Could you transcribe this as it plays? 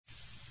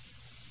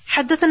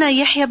حدثنا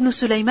يحيى بن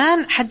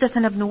سليمان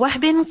حدثنا ابن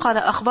وهب قال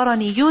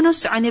أخبرني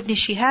يونس عن ابن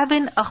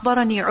شهاب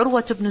أخبرني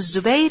عروة بن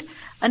الزبير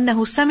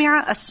أنه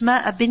سمع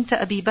أسماء بنت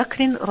أبي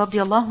بكر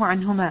رضي الله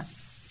عنهما.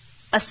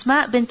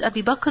 Asma bint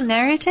Abi Bakr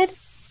narrated,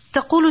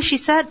 تقول, she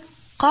said,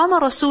 قام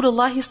رسول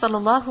الله صلى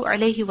الله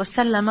عليه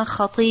وسلم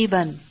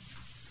خطيبا.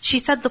 She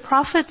said the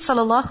Prophet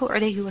صلى الله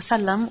عليه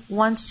وسلم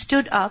once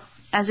stood up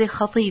as a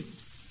khatib,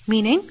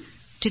 meaning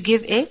to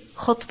give a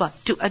khutbah,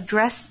 to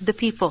address the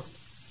people.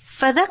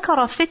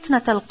 فذكر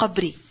فتنة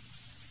القبر.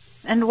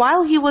 And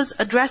while he was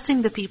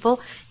addressing the people,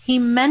 he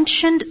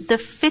mentioned the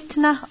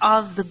fitna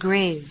of the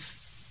grave.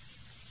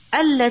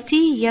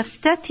 التي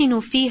يفتتن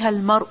فيها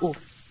المرء,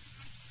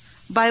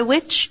 by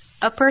which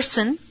a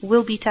person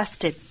will be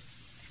tested.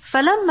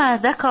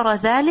 فلما ذكر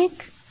ذلك,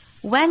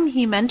 when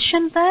he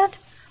mentioned that,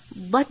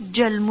 ضج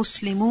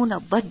المسلمون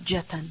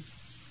ضجة.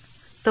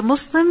 The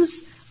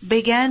Muslims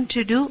began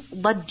to do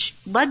ضج.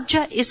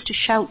 ضج is to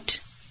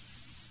shout,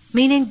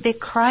 meaning they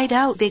cried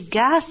out, they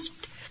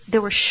gasped, they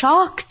were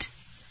shocked,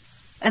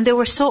 and they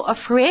were so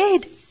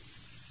afraid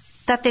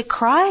that they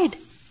cried.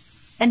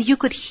 And you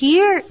could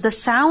hear the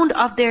sound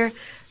of their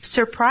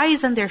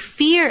surprise and their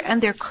fear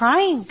and their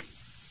crying.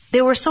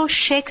 They were so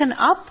shaken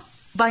up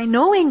by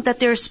knowing that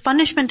there is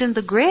punishment in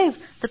the grave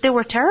that they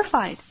were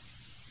terrified.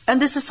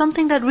 And this is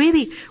something that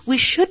really we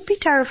should be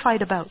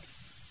terrified about.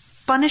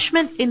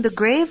 Punishment in the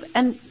grave,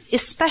 and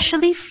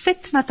especially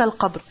fitnat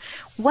al-qabr.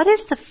 What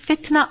is the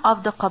fitna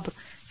of the qabr?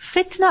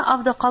 Fitna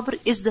of the qabr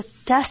is the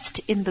test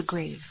in the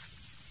grave.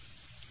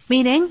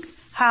 Meaning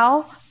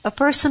how a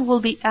person will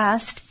be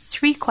asked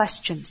 3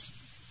 questions.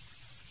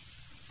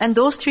 And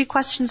those 3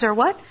 questions are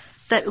what?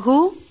 That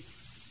who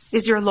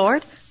is your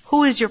Lord?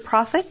 Who is your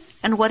Prophet?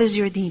 And what is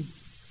your deen?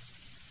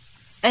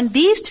 And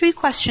these 3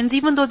 questions,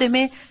 even though they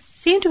may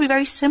seem to be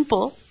very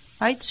simple,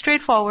 right,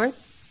 straightforward,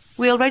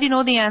 we already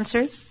know the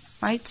answers,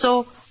 right,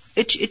 so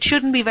it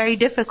shouldn't be very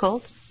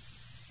difficult,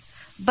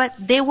 but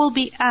they will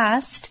be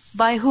asked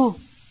by who?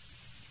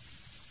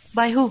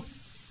 By who?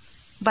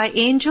 By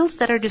angels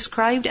that are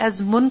described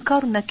as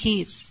Munkar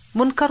Nakir.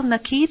 Munkar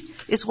Nakir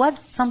is what?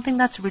 Something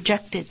that's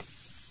rejected.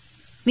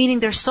 Meaning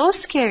they're so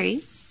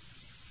scary,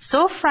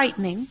 so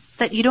frightening,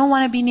 that you don't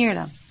want to be near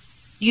them.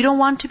 You don't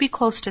want to be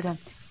close to them.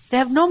 They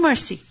have no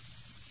mercy.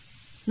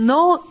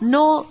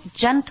 No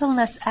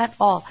gentleness at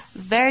all.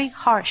 Very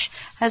harsh.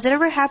 Has it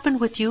ever happened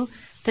with you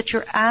that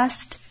you're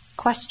asked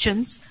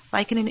questions,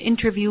 like in an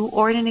interview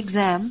or in an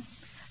exam,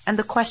 and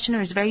the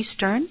questioner is very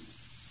stern?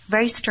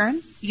 Very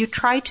stern. You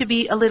try to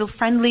be a little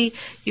friendly,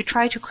 you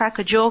try to crack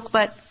a joke,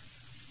 but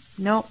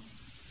no,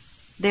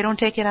 they don't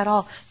take it at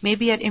all.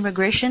 Maybe at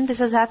immigration this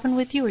has happened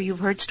with you, or you've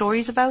heard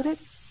stories about it.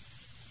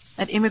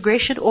 At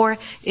immigration, or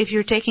if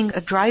you're taking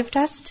a drive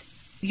test,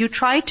 you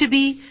try to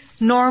be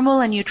normal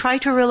and you try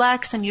to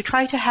relax and you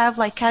try to have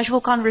like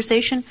casual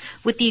conversation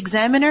with the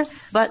examiner,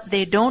 but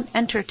they don't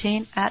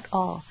entertain at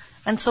all.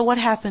 And so what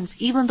happens?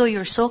 Even though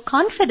you're so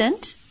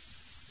confident,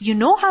 you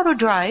know how to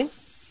drive,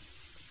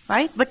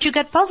 right? But you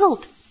get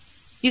puzzled.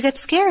 You get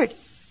scared.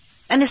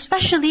 And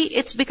especially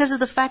it's because of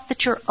the fact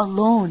that you're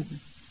alone.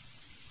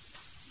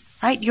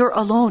 Right? You're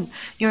alone.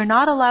 You're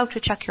not allowed to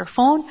check your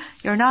phone.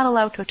 You're not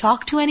allowed to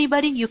talk to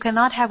anybody. You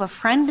cannot have a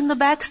friend in the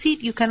back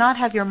seat. You cannot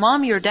have your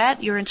mom, your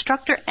dad, your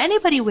instructor,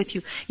 anybody with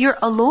you. You're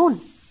alone.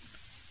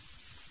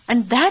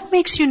 And that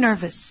makes you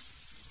nervous.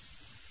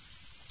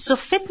 So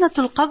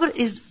fitnatul qabr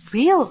is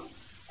real.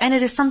 And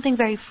it is something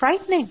very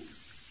frightening.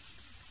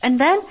 And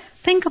then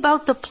think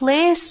about the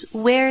place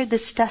where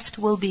this test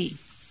will be.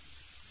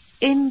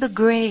 In the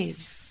grave.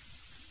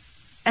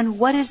 And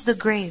what is the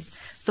grave?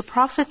 The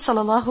Prophet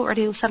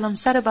ﷺ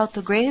said about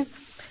the grave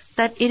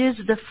that it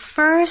is the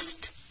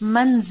first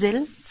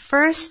manzil,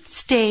 first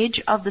stage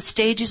of the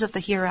stages of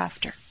the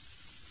hereafter.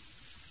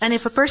 And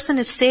if a person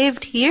is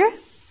saved here,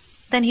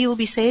 then he will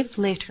be saved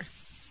later.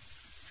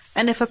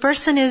 And if a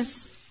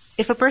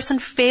person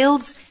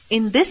fails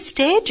in this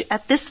stage,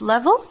 at this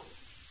level,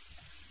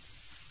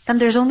 then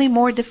there's only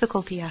more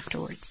difficulty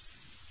afterwards.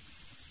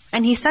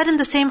 And he said in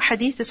the same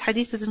hadith, this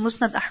hadith is in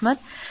Musnad Ahmad,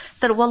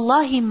 that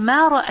وَاللَّهِ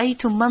مَا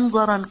رَأَيْتُ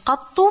مَنْظَرًا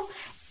قَطُّ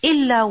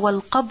إِلَّا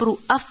وَالْقَبْرُ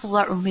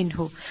أَفْضَعُ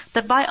مِنْهُ.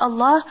 That by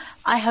Allah,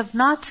 I have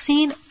not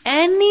seen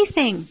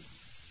anything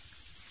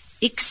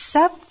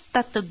except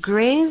that the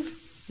grave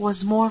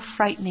was more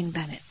frightening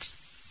than it.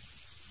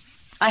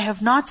 I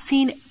have not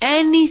seen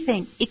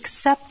anything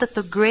except that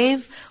the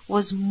grave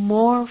was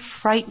more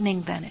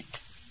frightening than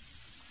it.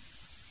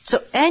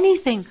 So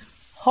anything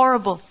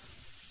horrible,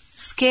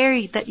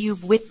 scary that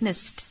you've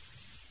witnessed,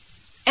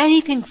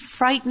 anything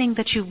frightening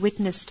that you've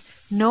witnessed,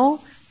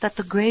 know that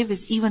the grave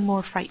is even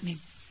more frightening.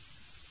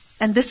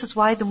 And this is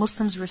why the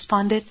Muslims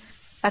responded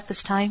at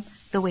this time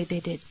the way they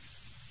did.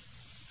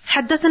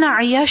 حدثنا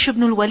عياش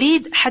بن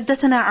الوليد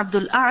حدثنا عبد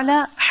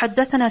الأعلى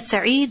حدثنا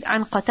سعيد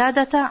عن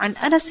قتادة عن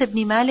أنس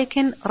بن مالك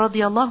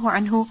رضي الله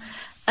عنه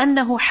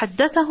أنه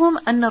حدثهم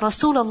أن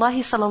رسول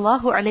الله صلى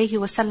الله عليه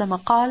وسلم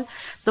قال,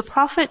 the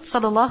Prophet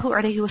صلى الله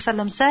عليه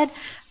وسلم said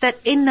that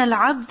إن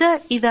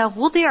العبد إذا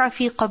وضع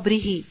في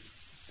قبره,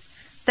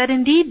 that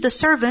indeed the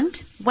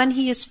servant, when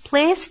he is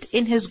placed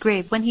in his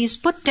grave, when he is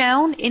put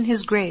down in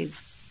his grave,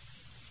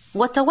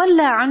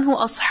 وَتَوَلَّى عَنْهُ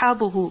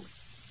أَصْحَابُهُ,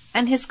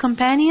 and his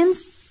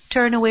companions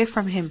turn away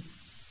from him.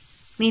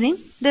 Meaning,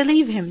 they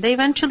leave him, they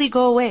eventually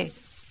go away.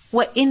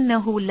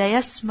 وَإِنَّهُ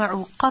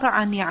لَيَسْمَعُ قَرْعَ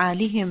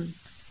نِعَالِهِمْ,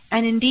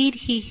 and indeed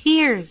he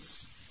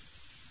hears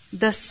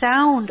the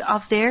sound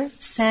of their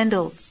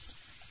sandals,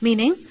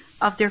 meaning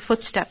of their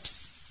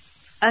footsteps.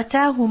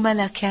 أَتَاهُ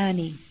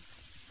مَلَكَانِ,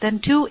 then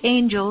two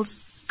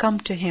angels come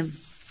to him.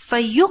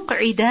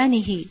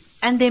 فَيُقْعِدَانِهِ,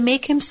 and they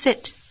make him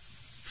sit.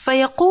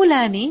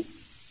 فَيَقُولَانِ,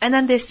 and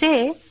then they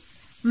say,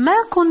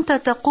 مَا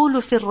كُنْتَ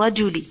تَقُولُ فِي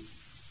الرَّجُلِ,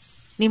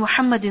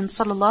 لِمُحَمَّدٍ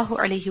صَلَّى اللَّهُ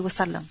عَلَيْهِ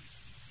وَسَلَّمَ.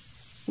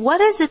 What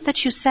is it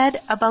that you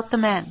said about the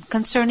man,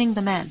 concerning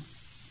the man?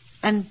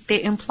 And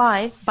they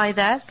imply by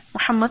that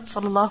Muhammad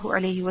sallallahu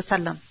alayhi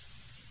wasallam.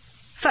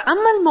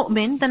 فَأَمَّا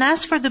الْمُؤْمِنِ, then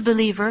as for the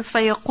believer,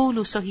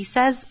 فَيَقُولُ, so he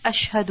says,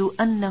 أَشْهَدُ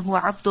أَنَّهُ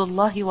عَبْدُ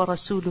اللَّهِ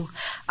وَرَسُولُهُ,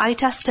 I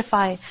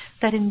testify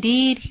that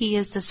indeed he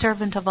is the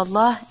servant of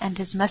Allah and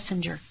his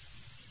messenger.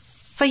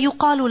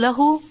 فَيُقَالُ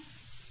لَهُ,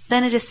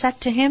 then it is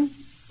said to him,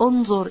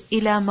 انظُرْ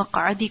إِلَى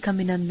مَقْعَدِكَ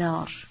مِنَ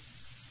النَّارِ,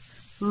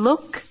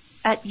 look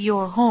at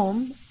your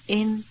home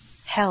in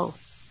hell.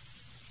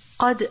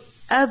 قَدْ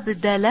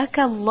أَبْدَلَكَ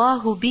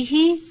اللَّهُ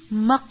بِهِ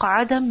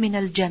مَقْعَدًا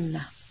مِنَ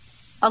الْجَنَّةِ,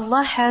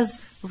 Allah has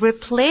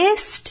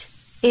replaced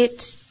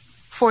it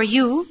for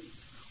you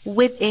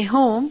with a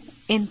home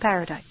in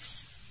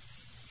paradise.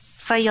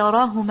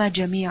 فَيَرَاهُمَا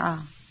جَمِيعًا,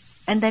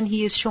 and then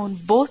he is shown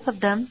both of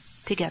them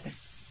together.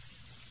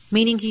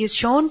 Meaning he is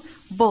shown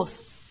both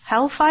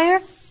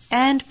hellfire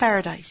and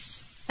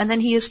paradise. And then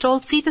he is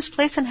told, see this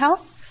place in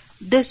hell?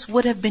 This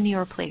would have been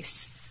your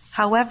place.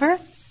 However,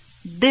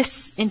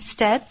 this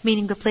instead,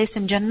 meaning the place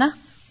in Jannah,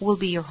 will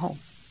be your home.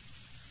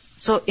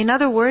 So in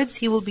other words,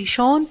 he will be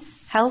shown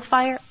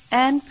hellfire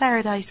and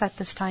paradise at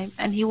this time,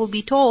 and he will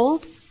be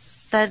told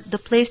that the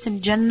place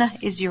in Jannah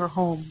is your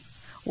home.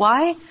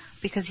 Why?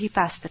 Because he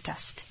passed the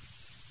test.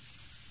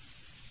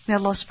 May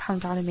Allah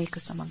subhanahu wa ta'ala make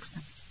us amongst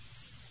them.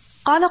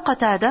 قال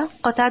قتادة,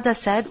 Qatada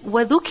said,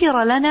 وَذُكِرَ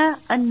لَنَا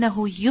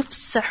أَنَّهُ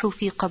يُفْسَحُ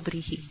فِي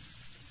قَبْرِهِ.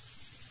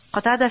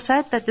 Qatada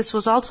said that this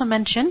was also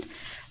mentioned,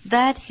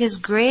 that his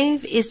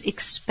grave is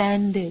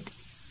expanded.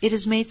 It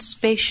is made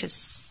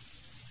spacious.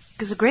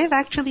 Because a grave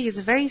actually is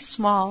a very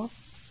small,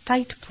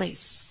 tight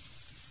place.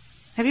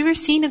 Have you ever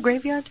seen a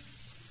graveyard?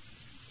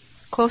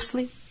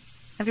 Closely?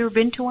 Have you ever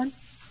been to one?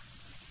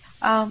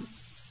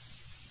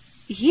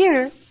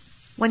 Here,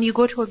 when you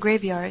go to a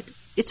graveyard,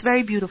 it's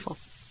very beautiful.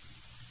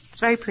 It's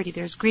very pretty.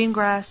 There's green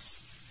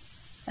grass,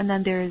 and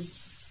then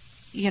there's,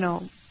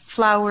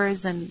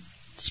 flowers and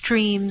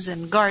streams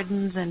and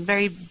gardens and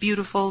very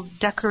beautiful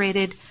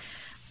decorated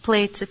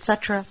plates,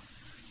 etc.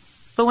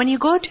 But when you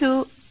go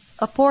to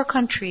a poor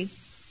country,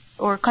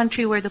 or a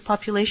country where the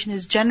population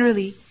is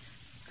generally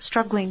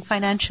struggling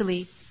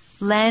financially,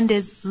 land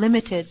is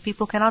limited,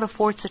 people cannot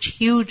afford such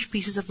huge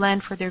pieces of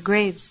land for their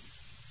graves,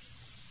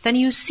 then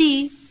you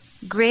see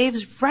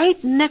graves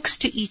right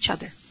next to each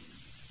other.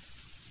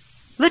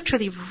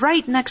 Literally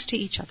right next to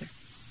each other.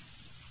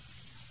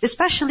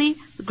 Especially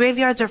the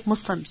graveyards of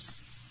Muslims.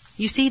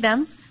 You see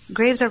them,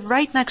 graves are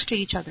right next to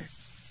each other.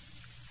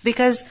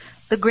 Because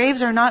the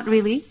graves are not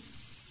really,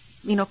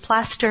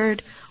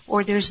 plastered,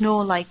 or there's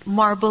no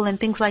marble and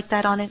things like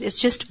that on it. It's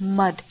just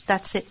mud.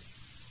 That's it.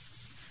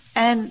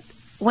 And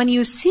when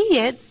you see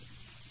it,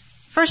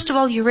 first of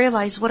all, you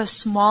realize what a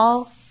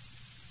small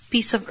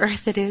piece of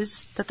earth it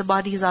is that the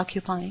body is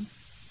occupying.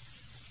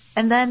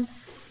 And then,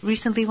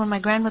 recently when my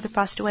grandmother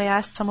passed away, I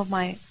asked some of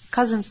my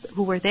cousins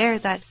who were there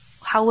that,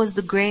 how was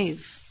the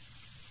grave?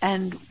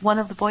 And one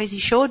of the boys, he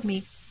showed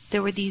me,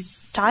 there were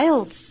these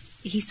tiles.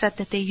 He said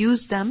that they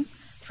used them.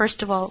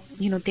 First of all,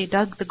 they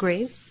dug the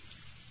grave,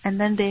 and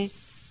then they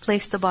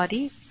placed the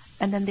body,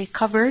 and then they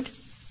covered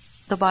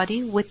the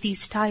body with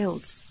these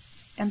tiles.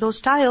 And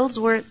those tiles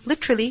were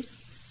literally,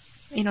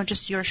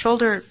 just your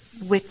shoulder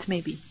width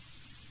maybe.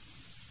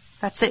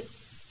 That's it.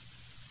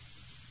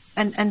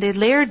 And they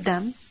layered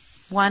them,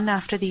 one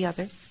after the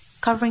other,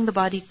 covering the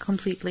body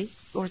completely,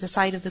 or the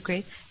side of the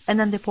grave, and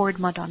then they poured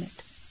mud on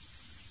it.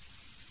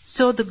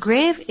 So the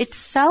grave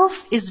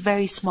itself is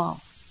very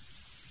small.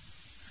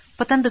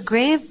 But then the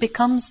grave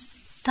becomes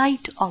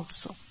tight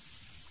also.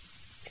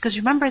 Because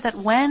remember that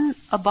when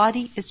a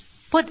body is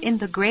put in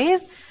the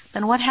grave,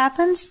 then what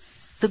happens?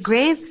 The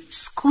grave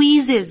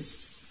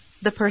squeezes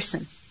the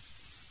person.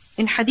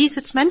 In hadith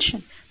it's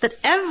mentioned that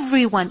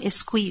everyone is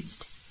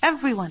squeezed.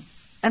 Everyone.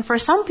 And for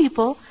some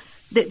people,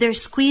 they're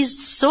squeezed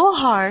so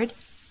hard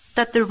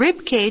that the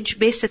rib cage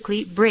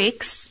basically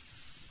breaks.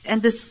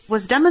 And this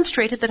was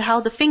demonstrated that how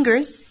the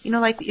fingers,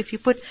 if you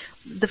put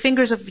the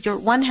fingers of your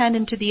one hand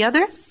into the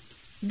other,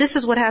 this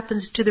is what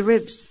happens to the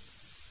ribs.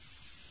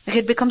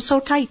 It becomes so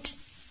tight.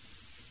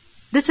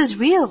 This is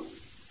real.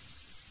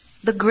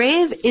 The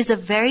grave is a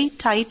very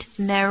tight,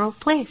 narrow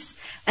place.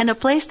 And a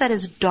place that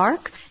is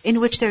dark, in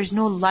which there is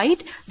no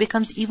light,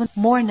 becomes even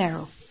more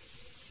narrow.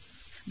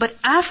 But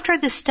after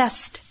this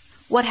test,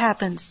 what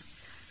happens?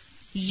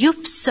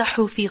 يُفْسَحُ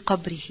فِي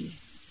قَبْرِهِ.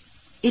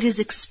 It is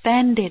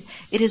expanded.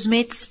 It is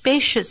made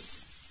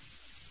spacious.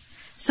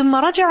 ثم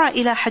رجع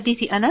إلى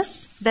حديث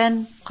أنس.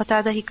 Then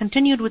Qatada, he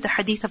continued with the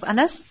hadith of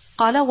Anas.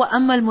 قال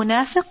وأما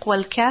المنافق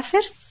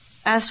والكافر.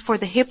 As for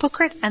the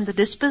hypocrite and the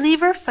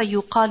disbeliever,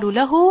 فيقال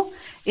له.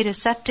 It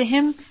is said to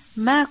him,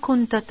 ما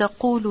كنت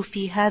تقول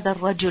في هذا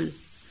الرجل.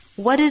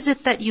 What is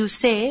it that you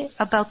say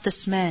about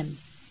this man?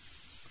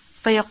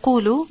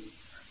 فيقول.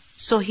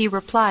 So he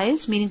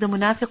replies, meaning the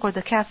munafiq or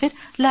the kafir,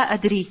 لا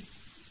أدري.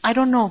 I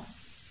don't know.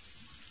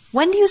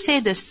 When do you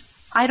say this?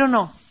 I don't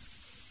know.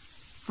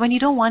 When you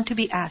don't want to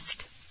be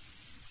asked.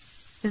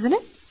 Isn't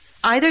it?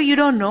 Either you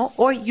don't know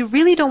or you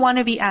really don't want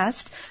to be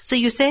asked. So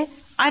you say,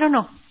 I don't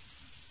know.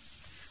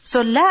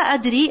 So لا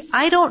أدري,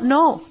 I don't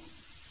know.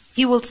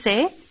 He will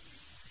say,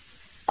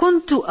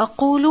 كنت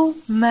أقول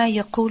ما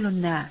يقول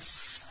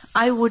الناس.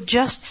 I would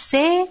just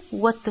say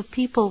what the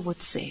people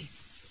would say.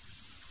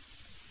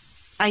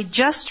 I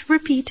just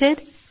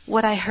repeated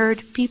what I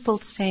heard people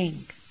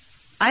saying.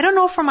 I don't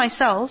know for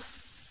myself.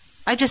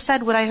 I just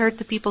said what I heard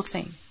the people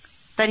saying.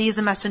 That he is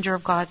a messenger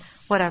of God,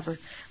 whatever.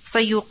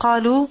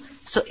 فَيُقَالُ.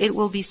 So it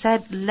will be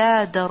said,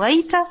 لَا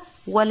دَرَيْتَ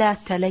وَلَا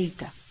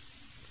تَلَيْتَ.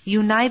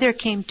 You neither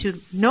came to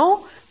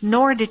know,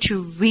 nor did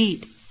you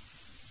read.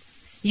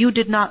 You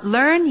did not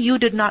learn, you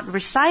did not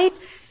recite,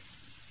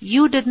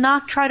 you did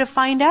not try to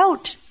find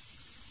out.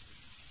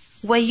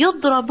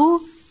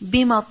 وَيُضْرَبُ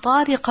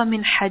بِمَطَارِقَ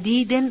مِنْ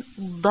حَدِيدٍ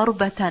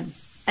ضَرْبَةً.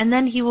 And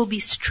then he will be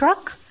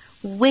struck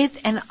with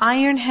an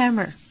iron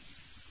hammer.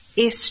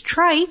 A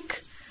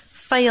strike,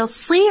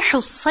 فَيَصِيحُ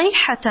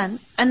صَيْحَةً.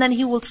 And then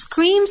he will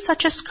scream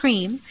such a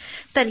scream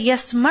that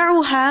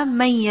يَسْمَعُهَا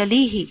مَنْ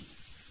يَلِيهِ.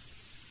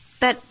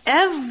 That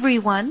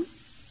everyone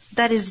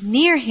that is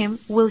near him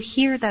will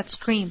hear that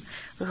scream.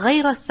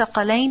 غَيْرَ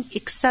الثَّقَلَيْنِ.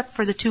 Except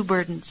for the two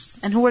burdens.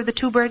 And who are the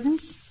two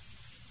burdens?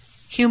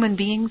 Human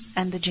beings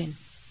and the jinn.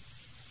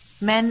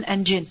 Men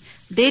and jinn.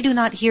 They do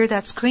not hear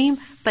that scream,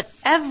 but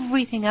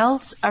everything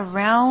else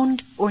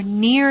around or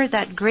near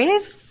that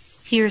grave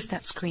hears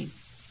that scream.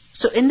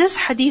 So in this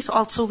hadith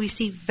also we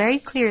see very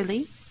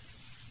clearly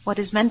what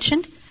is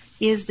mentioned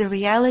is the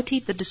reality,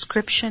 the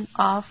description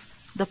of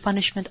the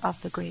punishment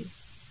of the grave.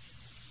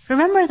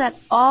 Remember that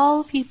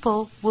all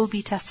people will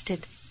be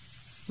tested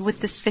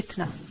with this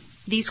fitna.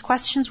 These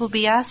questions will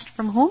be asked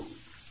from whom?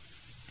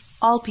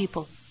 All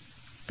people.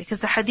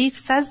 Because the hadith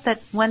says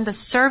that when the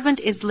servant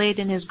is laid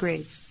in his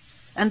grave,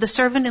 and the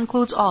servant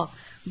includes all,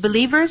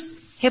 believers,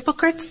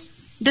 hypocrites,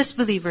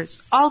 disbelievers,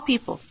 all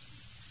people.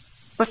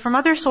 But from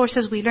other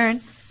sources we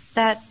learn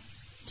that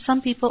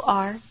some people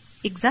are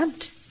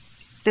exempt.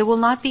 They will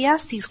not be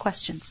asked these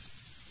questions.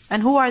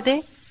 And who are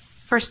they?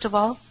 First of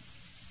all,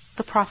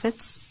 the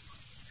prophets.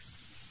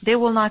 They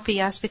will not be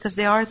asked because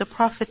they are the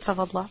prophets of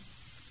Allah.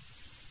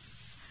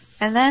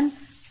 And then,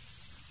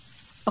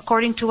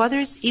 according to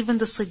others, even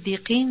the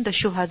Siddiqeen, the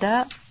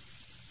Shuhada,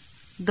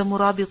 the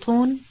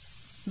Murabitun,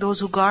 those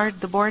who guard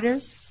the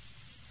borders,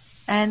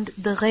 and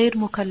the Ghair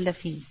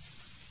Mukallafeen,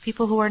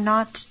 people who are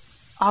not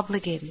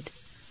obligated.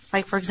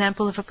 Like for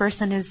example, if a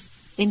person is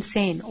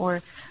insane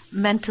or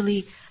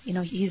mentally,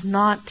 he's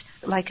not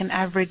like an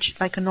average,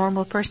 like a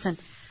normal person.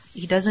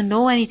 He doesn't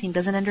know anything,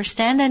 doesn't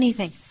understand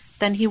anything.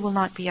 Then he will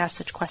not be asked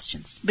such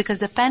questions. Because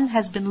the pen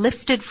has been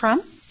lifted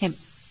from him.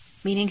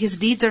 Meaning his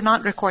deeds are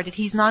not recorded.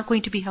 He's not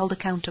going to be held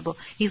accountable.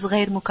 He's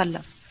ghair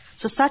mukallaf.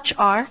 So such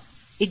are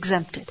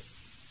exempted.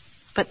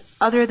 But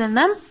other than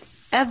them,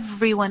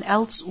 everyone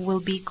else will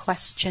be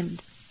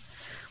questioned.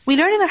 We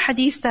learn in a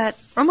hadith that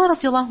Umar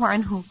radiallahu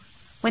anhu,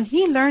 when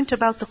he learned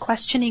about the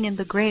questioning in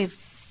the grave,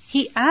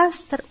 he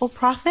asked that, O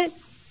Prophet,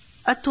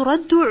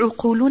 أَتُرَدُّ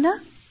عُقُولُنَا?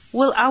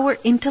 Will our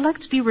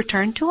intellects be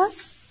returned to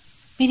us?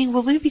 Meaning,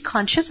 will we be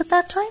conscious at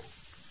that time?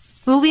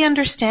 Will we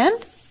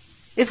understand?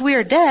 If we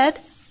are dead,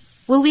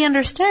 will we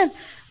understand?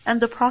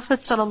 And the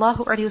Prophet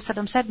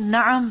ﷺ said,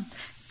 نَعَمْ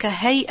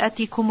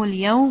كَهَيْئَتِكُمُ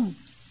الْيَوْمِ.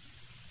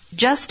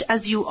 Just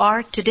as you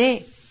are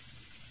today.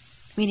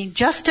 Meaning,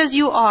 just as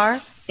you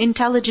are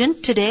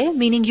intelligent today,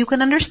 meaning you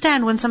can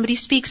understand when somebody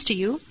speaks to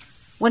you,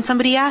 when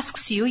somebody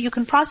asks you, you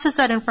can process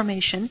that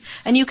information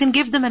and you can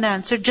give them an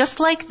answer.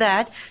 Just like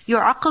that,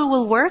 your aql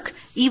will work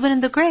even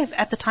in the grave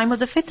at the time of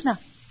the fitna.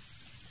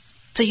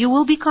 So you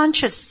will be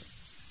conscious.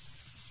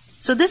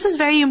 So this is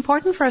very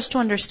important for us to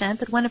understand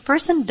that when a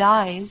person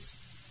dies,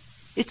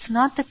 it's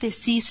not that they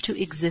cease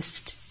to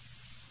exist.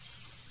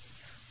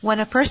 When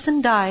a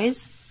person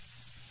dies,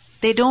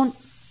 they don't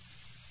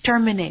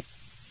terminate.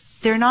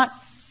 They're not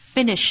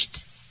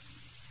finished.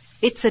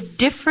 It's a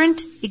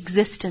different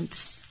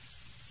existence,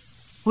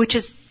 which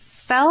is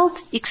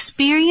felt,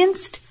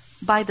 experienced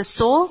by the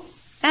soul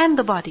and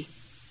the body.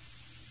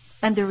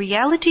 And the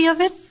reality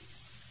of it,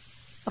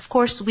 of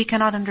course, we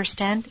cannot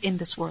understand in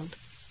this world.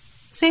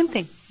 Same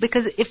thing.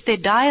 Because if they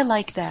die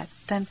like that,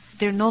 then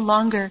they're no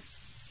longer,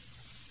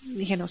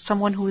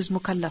 someone who is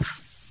mukallaf.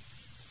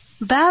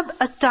 Bab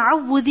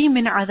at-ta'awwudi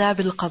min adhab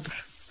al-qabr.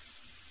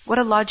 What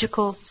a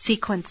logical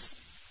sequence.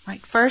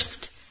 Right?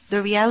 First,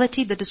 the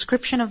reality, the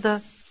description of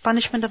the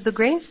punishment of the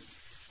grave,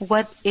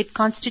 what it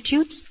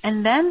constitutes,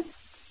 and then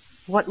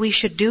what we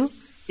should do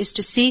is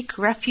to seek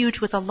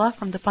refuge with Allah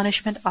from the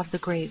punishment of the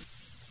grave.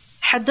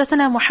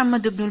 حدثنا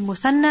محمد بن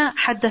المثنى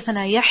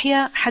حدثنا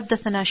يحيى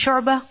حدثنا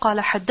شعبة قال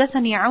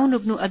حدثني عون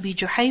بن أبي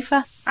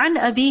جحيفة عن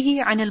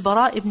أبيه عن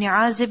البراء بن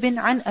عازب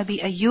عن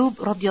أبي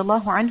أيوب رضي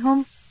الله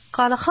عنهم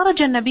قال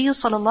خرج النبي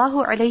صلى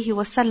الله عليه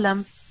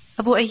وسلم.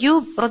 Abu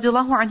Ayyub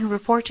radiallahu anhu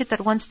reported that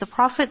once the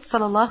Prophet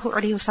sallallahu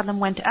alaihi wasallam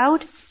went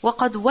out,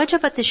 وَقَدْ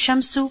وَجَبَتِ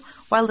الشَّمْسُ,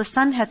 while the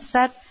sun had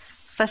set,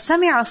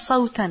 فَسَمِعَ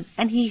صَوْتًا,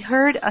 and he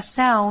heard a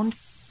sound,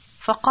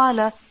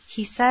 فَقَالَ,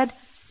 he said,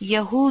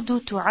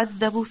 يَهُودُ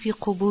تُعَذَّبُ فِي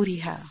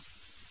قُبُورِهَا.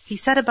 He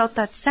said about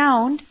that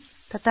sound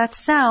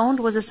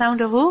was a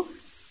sound of who?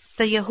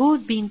 The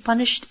Yahud being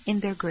punished in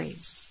their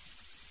graves.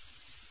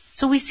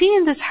 So we see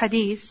in this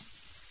hadith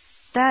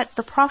that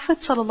the Prophet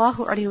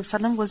sallallahu alaihi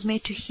wasallam was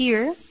made to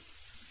hear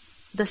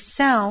the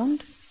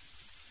sound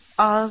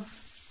of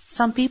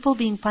some people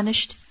being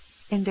punished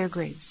in their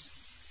graves.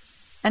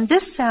 And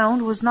this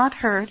sound was not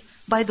heard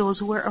by those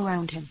who were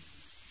around him.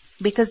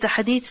 Because the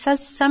hadith says,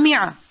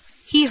 Sami'a,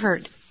 he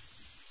heard.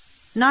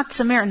 Not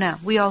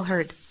Sami'na, we all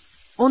heard.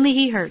 Only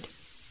he heard.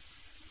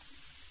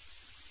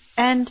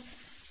 And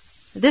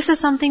this is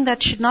something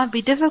that should not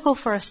be difficult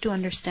for us to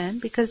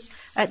understand, because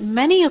at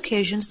many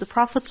occasions the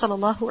Prophet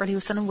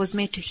ﷺ was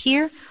made to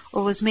hear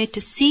or was made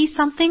to see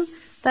something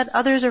that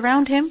others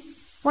around him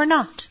were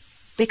not.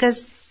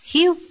 Because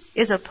he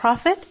is a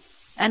prophet,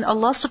 and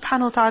Allah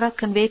subhanahu wa ta'ala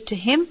conveyed to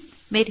him,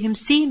 made him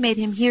see, made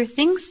him hear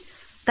things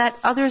that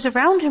others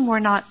around him were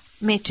not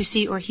made to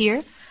see or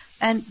hear.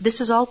 And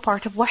this is all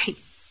part of wahi,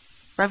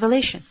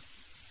 revelation.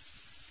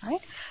 Right?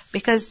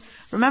 Because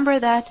remember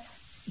that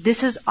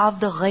this is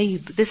of the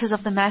ghaib, this is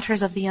of the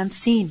matters of the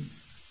unseen.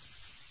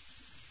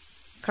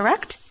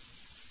 Correct?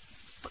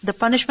 The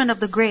punishment of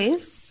the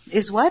grave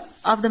is what?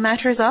 Of the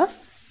matters of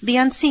the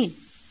unseen.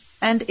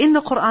 And in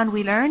the Quran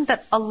we learn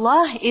that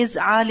Allah is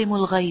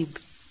alimul ghaib.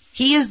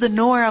 He is the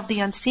knower of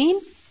the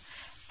unseen,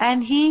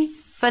 and He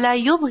فَلَا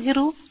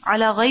يُظْهِرُ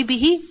عَلَى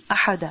غَيْبِهِ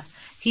أَحَدًا.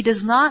 He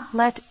does not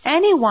let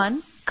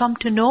anyone come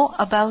to know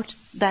about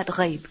that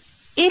ghaib.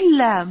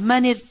 إِلَّا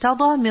مَنِ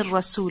ارْتَضَى مِنْ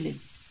رَسُولٍ,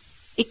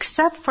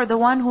 except for the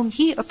one whom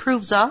He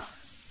approves of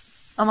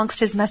amongst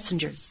His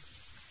messengers.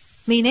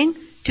 Meaning,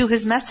 to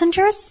His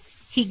messengers,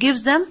 He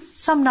gives them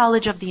some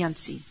knowledge of the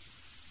unseen.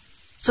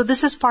 So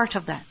this is part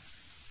of that.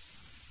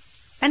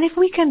 And if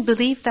we can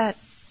believe that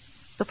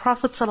the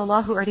Prophet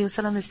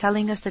ﷺ is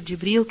telling us that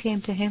Jibreel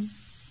came to him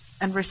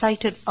and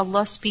recited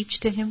Allah's speech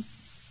to him,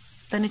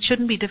 then it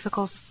shouldn't be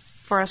difficult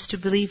for us to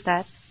believe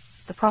that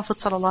the Prophet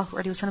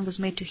ﷺ was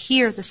made to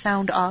hear the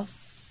sound of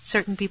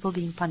certain people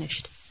being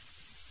punished.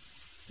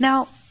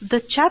 Now, the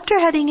chapter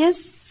heading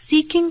is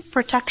seeking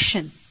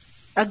protection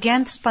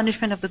against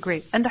punishment of the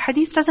grave. And the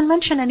hadith doesn't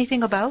mention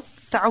anything about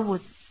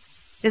ta'awud,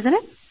 isn't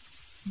it?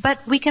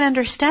 But we can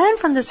understand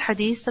from this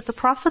hadith that the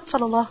Prophet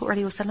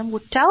ﷺ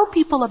would tell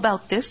people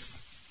about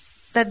this,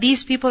 that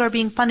these people are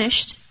being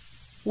punished.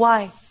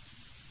 Why?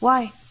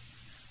 Why?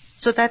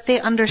 So that they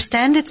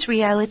understand its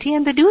reality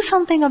and they do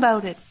something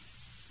about it.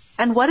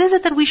 And what is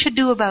it that we should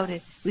do about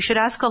it? We should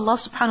ask Allah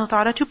subhanahu wa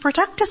ta'ala to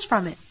protect us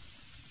from it.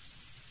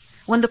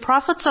 When the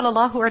Prophet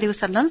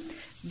ﷺ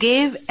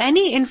gave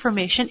any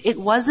information, it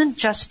wasn't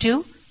just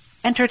to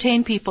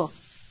entertain people.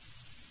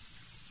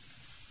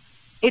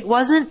 It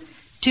wasn't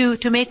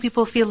to make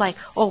people feel like,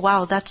 oh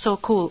wow, that's so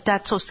cool,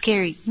 that's so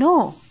scary.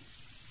 No.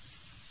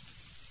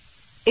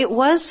 It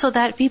was so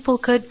that people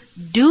could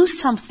do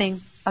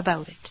something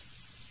about it.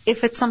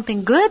 If it's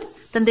something good,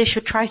 then they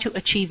should try to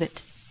achieve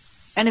it.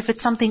 And if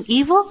it's something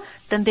evil,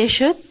 then they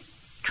should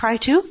try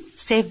to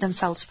save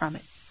themselves from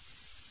it.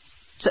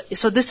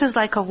 So this is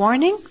like a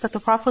warning that the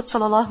Prophet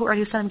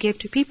ﷺ gave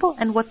to people,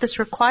 and what this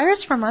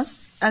requires from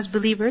us as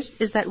believers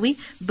is that we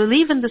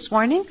believe in this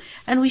warning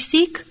and we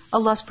seek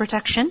Allah's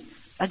protection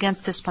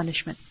against this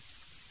punishment.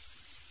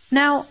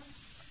 Now,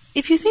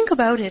 if you think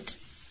about it,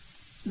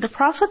 the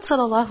Prophet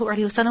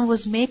ﷺ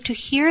was made to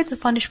hear the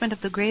punishment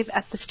of the grave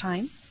at this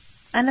time,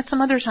 and at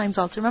some other times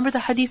also. Remember the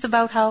hadith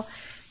about how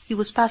he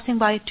was passing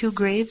by 2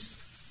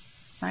 graves,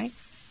 right?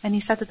 And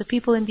he said that the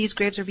people in these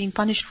graves are being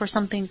punished for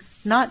something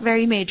not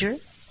very major,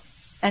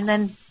 and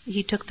then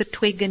he took the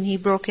twig and he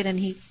broke it and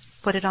he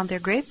put it on their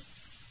graves.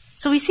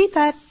 So we see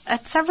that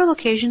at several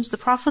occasions the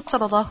Prophet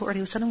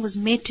ﷺ was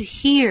made to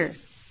hear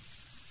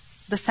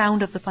the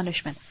sound of the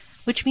punishment,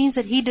 which means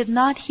that he did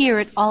not hear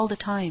it all the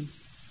time.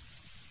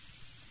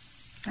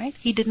 Right?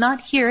 He did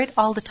not hear it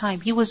all the time.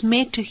 He was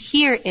made to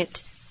hear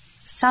it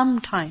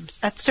sometimes,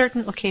 at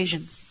certain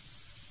occasions.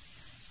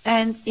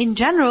 And in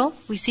general,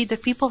 we see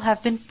that people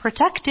have been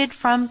protected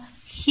from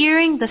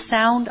hearing the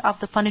sound of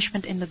the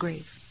punishment in the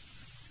grave.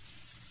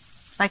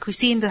 Like we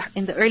see in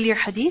the earlier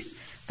hadith,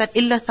 that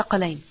illa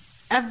thaqalain.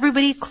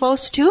 Everybody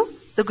close to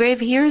the grave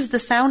hears the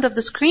sound of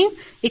the scream,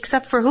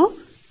 except for who?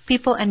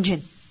 People and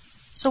jinn.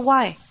 So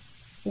why?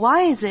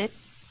 Why is it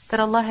that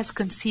Allah has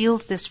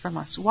concealed this from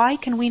us? Why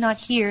can we not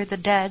hear the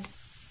dead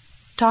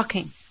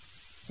talking?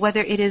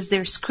 Whether it is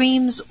their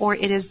screams or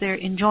it is their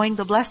enjoying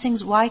the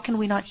blessings, why can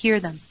we not hear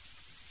them?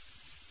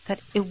 That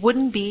it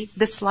wouldn't be,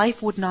 this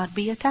life would not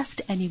be a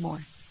test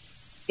anymore.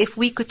 if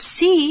we could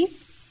see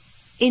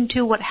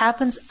into what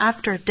happens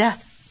after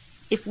death,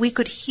 if we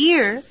could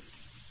hear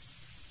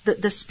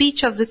the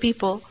speech of the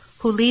people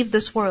who leave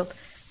this world,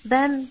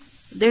 then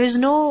there is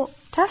no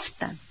test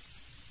then.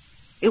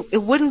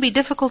 It wouldn't be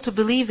difficult to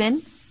believe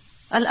in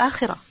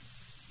al-akhirah.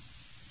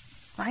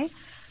 Right?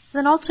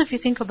 Then also if you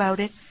think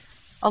about it,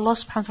 Allah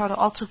subhanahu wa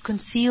ta'ala also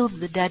conceals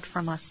the dead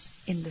from us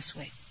in this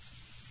way.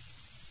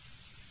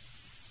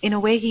 In a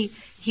way,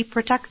 He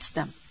protects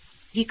them.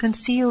 He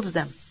conceals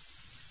them.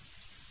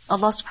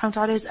 Allah subhanahu wa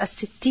ta'ala is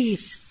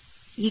as-sittir.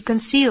 He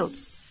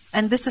conceals.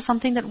 And this is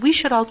something that we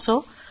should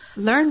also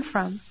learn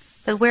from,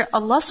 that where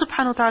Allah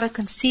subhanahu wa ta'ala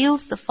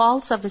conceals the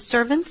faults of His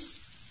servants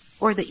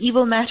or the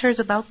evil matters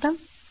about them,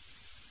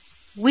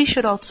 we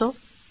should also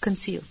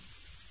conceal.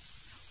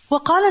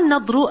 وقال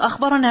النضر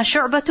أخبرنا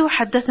شعبة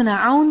حدثنا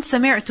عون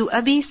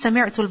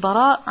سمعت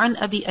البراء عن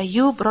أبي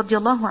أيوب رضي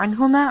الله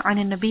عنهما عن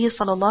النبي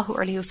صلى الله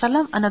عليه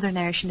وسلم. Another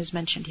narration is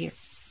mentioned here.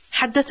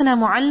 حدثنا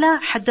معلى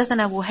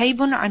حدثنا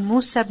وهيب عن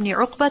موسى بن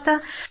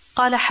عقبة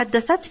قال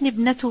حدثتني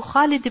ابنة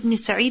خالد بن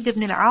سعيد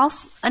بن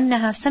العاص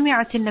أنها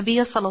سمعت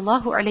النبي صلى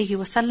الله عليه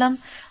وسلم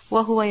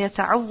وهو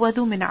يتعوذ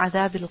من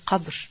عذاب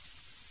القبر.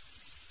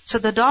 So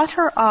the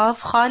daughter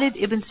of Khalid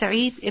ibn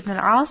Sa'id ibn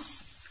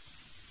al-As,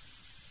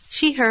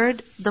 she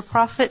heard the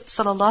Prophet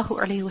sallallahu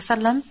alaihi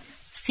wasallam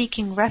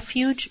seeking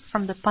refuge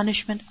from the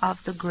punishment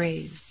of the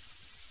grave.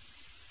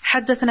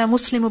 حدثنا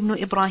مسلم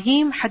بن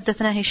إبراهيم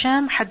حدثنا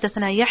هشام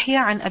حدثنا يحيى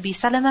عن أبي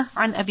سلمة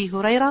عن أبي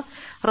هريرة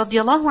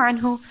رضي الله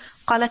عنه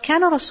قال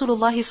كان رسول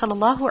الله صلى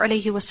الله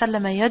عليه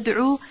وسلم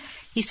يدعو.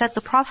 He said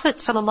the Prophet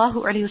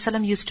sallallahu alaihi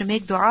wasallam used to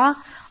make dua,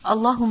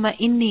 اللهم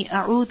إني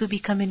أعوذ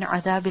بك من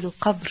عذاب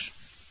القبر.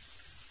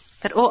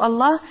 That, oh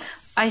Allah,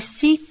 I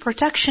seek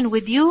protection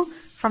with you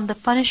from the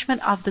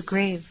punishment of the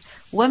grave.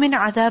 وَمِنْ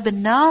عَذَابِ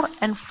النَّارِ,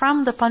 and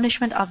from the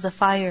punishment of the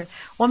fire.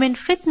 وَمِنْ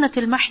فِتْنَةِ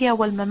الْمَحْيَا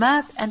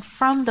وَالْمَمَاتِ, and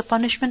from the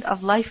punishment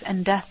of life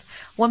and death.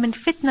 وَمِنْ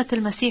فِتْنَةِ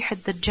الْمَسِيحِ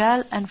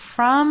الدَّجَّالِ, and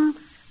from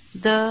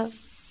the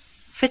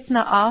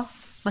fitna of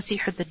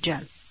Masih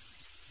al-Dajjal.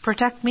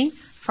 Protect me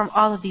from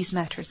all of these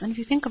matters. And if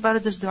you think about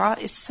it, this dua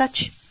is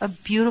such a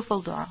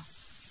beautiful dua.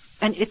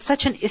 And it's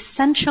such an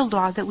essential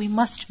dua that we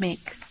must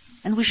make.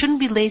 And we shouldn't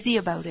be lazy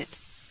about it.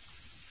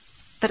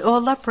 That, oh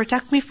Allah,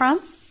 protect me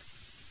from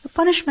the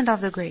punishment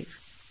of the grave.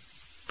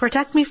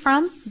 Protect me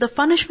from the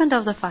punishment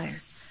of the fire.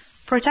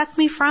 Protect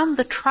me from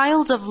the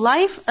trials of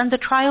life and the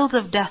trials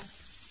of death.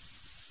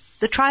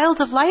 The trials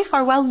of life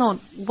are well known.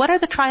 What are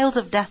the trials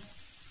of death?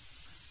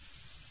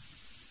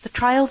 The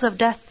trials of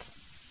death,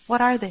 what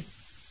are they?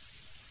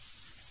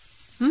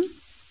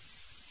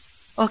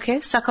 Okay,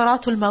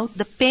 sakaratul maut,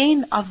 the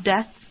pain of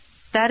death,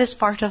 that is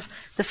part of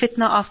the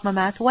fitna of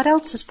mamat. What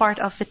else is part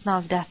of fitna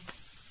of death?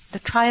 The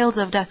trials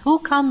of death. Who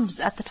comes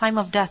at the time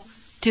of death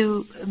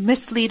to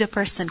mislead a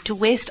person, to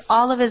waste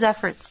all of his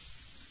efforts?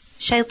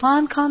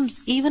 Shaitan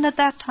comes even at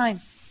that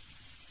time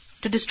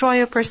to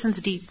destroy a person's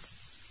deeds.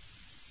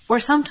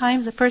 Or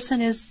sometimes a person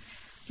is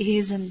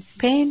in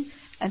pain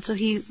and so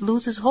he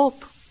loses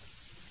hope.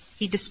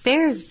 He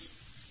despairs,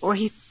 or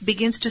he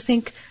begins to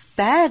think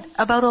bad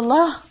about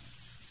Allah,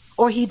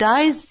 or he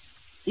dies,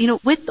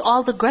 with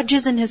all the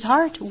grudges in his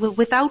heart,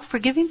 without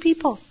forgiving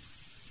people.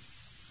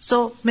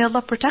 So may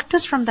Allah protect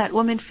us from that.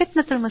 وَمِن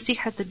فِتْنَةِ الْمَسِيحِ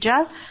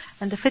الدَّجَّالِ,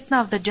 and the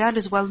fitna of Dajjal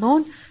is well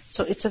known.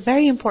 So it's a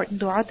very important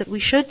dua that we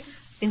should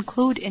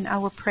include in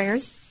our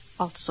prayers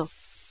also.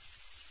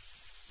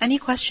 Any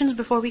questions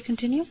before we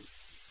continue?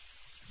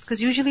 Because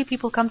usually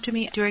people come to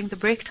me during the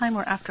break time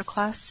or after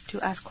class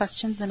to ask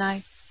questions, and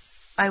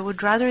I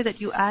would rather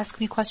that you ask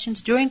me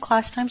questions during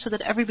class time so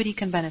that everybody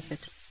can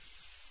benefit.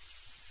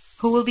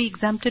 Who will be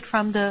exempted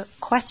from the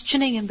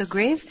questioning in the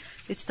grave?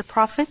 It's the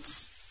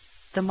prophets,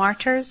 the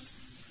martyrs,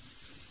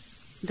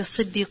 the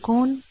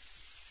siddiqoon,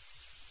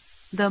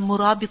 the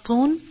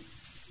murabitun,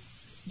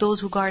 those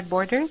who guard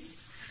borders,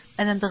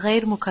 and then the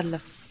ghair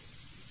mukallaf,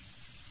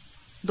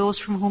 those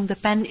from whom the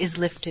pen is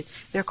lifted.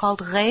 They're called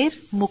ghair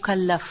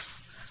mukallaf.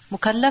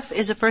 Mukallaf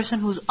is a person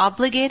who's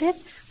obligated,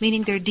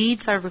 meaning their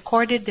deeds are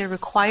recorded, they're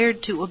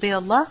required to obey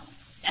Allah.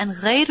 And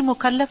ghair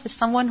mukallaf is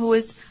someone who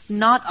is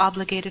not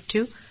obligated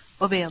to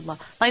obey Allah.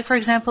 Like, for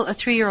example, a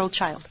 3-year-old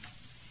child.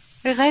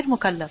 They're ghair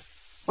mukallaf.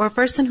 Or a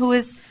person who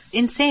is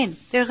insane.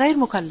 They're ghair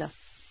mukallaf.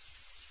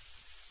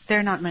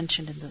 They're not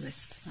mentioned in the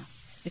list. No.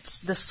 It's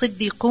the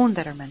siddiqoon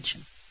that are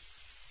mentioned.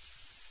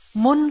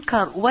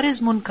 Munkar. What is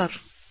munkar?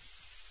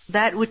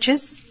 That which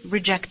is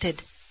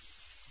rejected.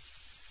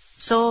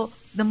 So,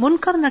 the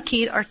Munkar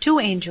Nakir are 2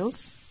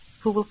 angels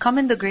who will come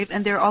in the grave,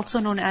 and they're also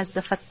known as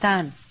the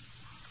Fattan.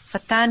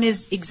 Fattan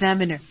is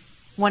examiner,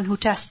 one who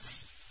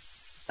tests,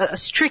 a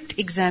strict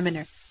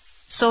examiner.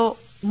 So,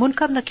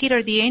 Munkar Nakir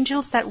are the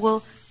angels that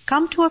will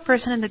come to a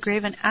person in the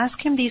grave and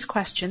ask him these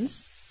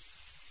questions.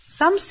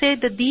 Some say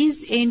that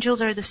these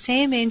angels are the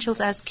same angels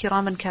as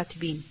Kiram and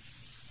Katibin,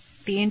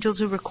 the angels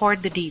who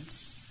record the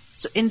deeds.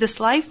 So, in this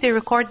life, they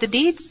record the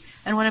deeds,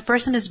 and when a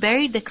person is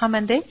buried, they come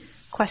and they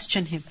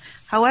question him.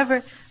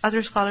 However,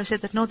 other scholars say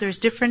that no, there's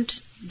different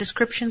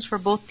descriptions for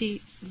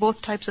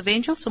both types of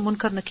angels, so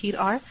Munkar Nakir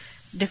are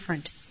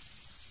different.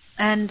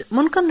 And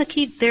Munkar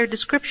Nakir, their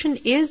description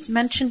is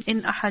mentioned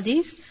in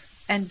ahadith,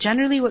 and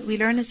generally what we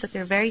learn is that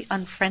they're very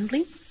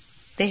unfriendly.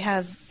 They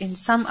have, in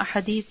some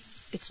ahadith,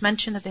 it's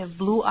mentioned that they have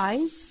blue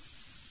eyes,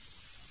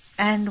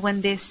 and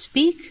when they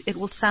speak, it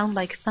will sound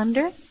like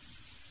thunder.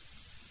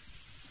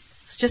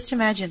 So just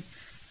imagine,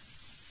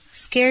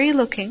 scary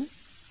looking,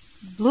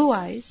 blue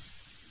eyes,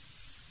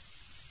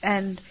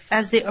 and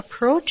as they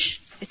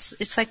approach,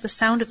 it's like the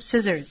sound of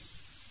scissors.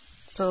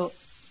 So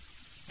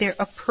their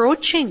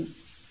approaching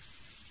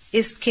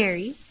is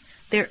scary,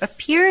 their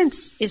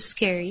appearance is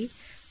scary,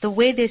 the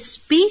way they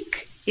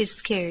speak is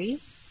scary.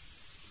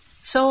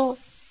 So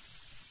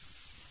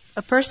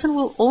a person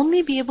will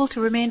only be able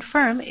to remain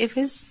firm if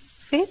his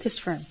faith is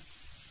firm.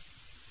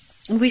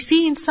 And we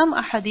see in some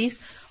ahadith,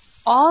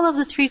 all of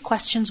the three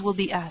questions will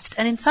be asked.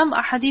 And in some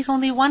ahadith,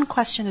 only one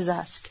question is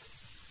asked.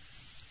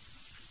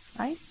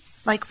 Right?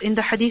 Like in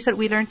the hadith that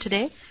we learned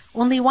today,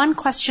 only one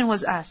question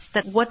was asked.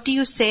 That what do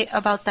you say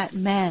about that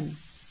man?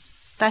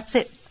 That's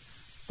it.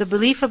 The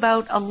belief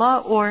about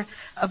Allah or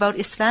about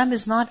Islam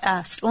is not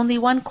asked. Only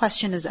one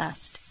question is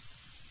asked.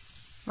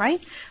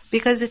 Right?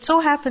 Because it so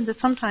happens that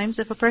sometimes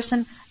if a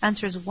person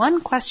answers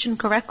one question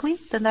correctly,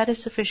 then that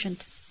is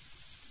sufficient.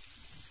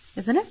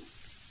 Isn't it?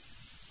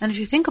 And if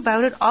you think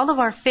about it, all of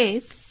our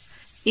faith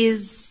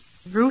is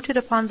rooted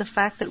upon the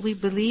fact that we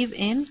believe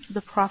in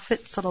the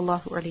Prophet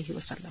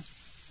ﷺ.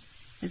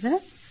 Isn't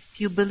it?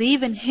 If you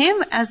believe in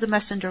him as the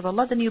messenger of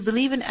Allah, then you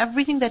believe in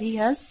everything that he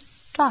has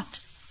taught.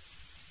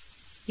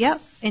 Yeah,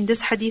 in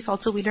this hadith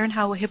also we learn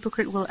how a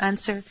hypocrite will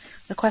answer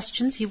the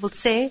questions. He will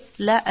say,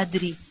 La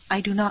adri,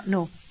 I do not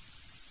know.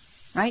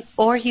 Right?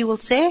 Or he will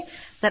say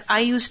that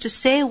I used to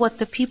say what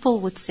the people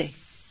would say.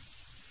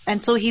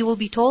 And so he will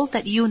be told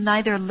that you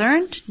neither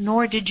learned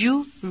nor did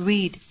you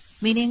read.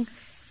 Meaning,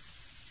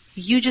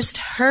 you just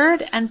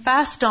heard and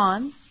passed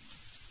on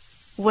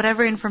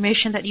whatever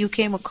information that you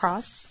came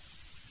across.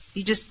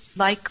 You just,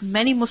 like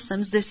many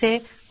Muslims, they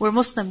say, we're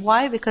Muslim.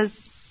 Why? Because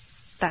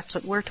that's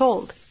what we're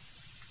told.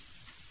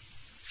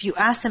 If you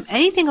ask them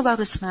anything about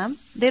Islam,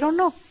 they don't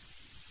know.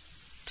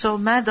 So,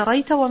 مَا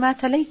دَرَيْتَ وَمَا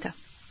تَلَيْتَ.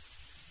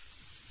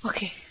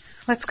 Okay,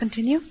 let's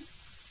continue.